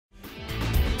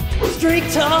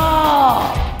Street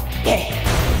Talk!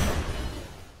 Yeah!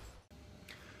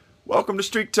 Welcome to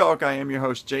Street Talk. I am your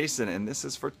host, Jason, and this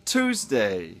is for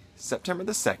Tuesday, September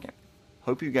the 2nd.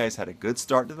 Hope you guys had a good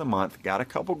start to the month. Got a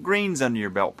couple greens under your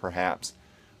belt, perhaps.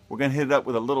 We're going to hit it up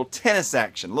with a little tennis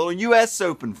action, a little U.S.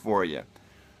 Open for you.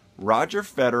 Roger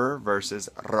Federer versus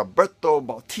Roberto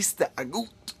Bautista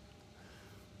Agut.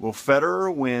 Will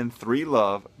Federer win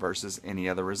 3-love versus any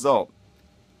other result?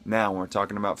 Now, when we're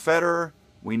talking about Federer,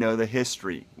 we know the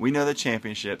history. We know the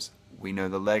championships. We know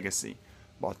the legacy.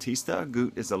 Bautista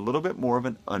Agut is a little bit more of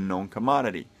an unknown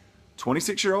commodity.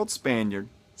 26-year-old Spaniard,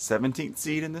 17th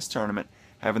seed in this tournament,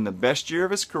 having the best year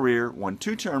of his career, won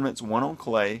 2 tournaments, one on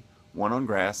clay, one on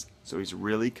grass, so he's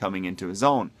really coming into his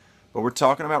own. But we're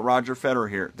talking about Roger Federer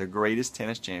here, the greatest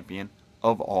tennis champion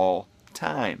of all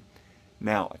time.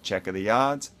 Now, a check of the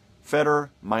odds, Federer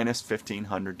minus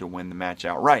 1,500 to win the match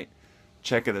outright.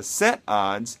 Check of the set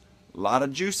odds, a lot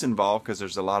of juice involved because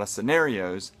there's a lot of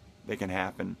scenarios that can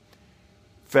happen.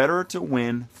 Federer to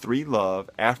win 3-love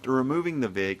after removing the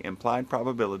VIG, implied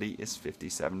probability is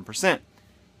 57%.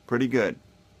 Pretty good.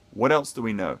 What else do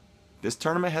we know? This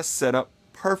tournament has set up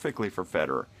perfectly for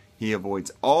Federer. He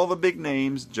avoids all the big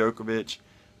names, Djokovic,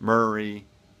 Murray,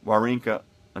 Wawrinka,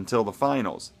 until the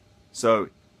finals. So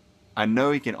I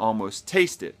know he can almost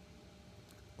taste it.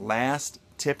 Last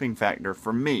tipping factor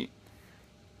for me.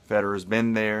 Federer's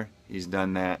been there, he's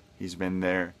done that, he's been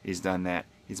there, he's done that.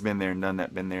 He's been there and done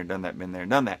that, been there, done that, been there,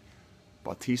 done that.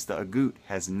 Bautista Agut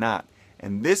has not.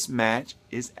 And this match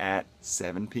is at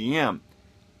 7 p.m.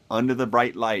 under the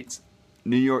bright lights,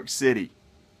 New York City.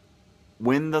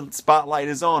 When the spotlight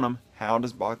is on him, how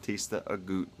does Bautista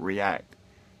Agut react?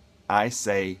 I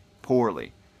say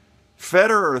poorly.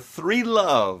 Federer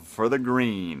 3-love for the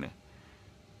green.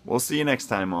 We'll see you next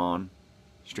time on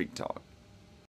Street Talk.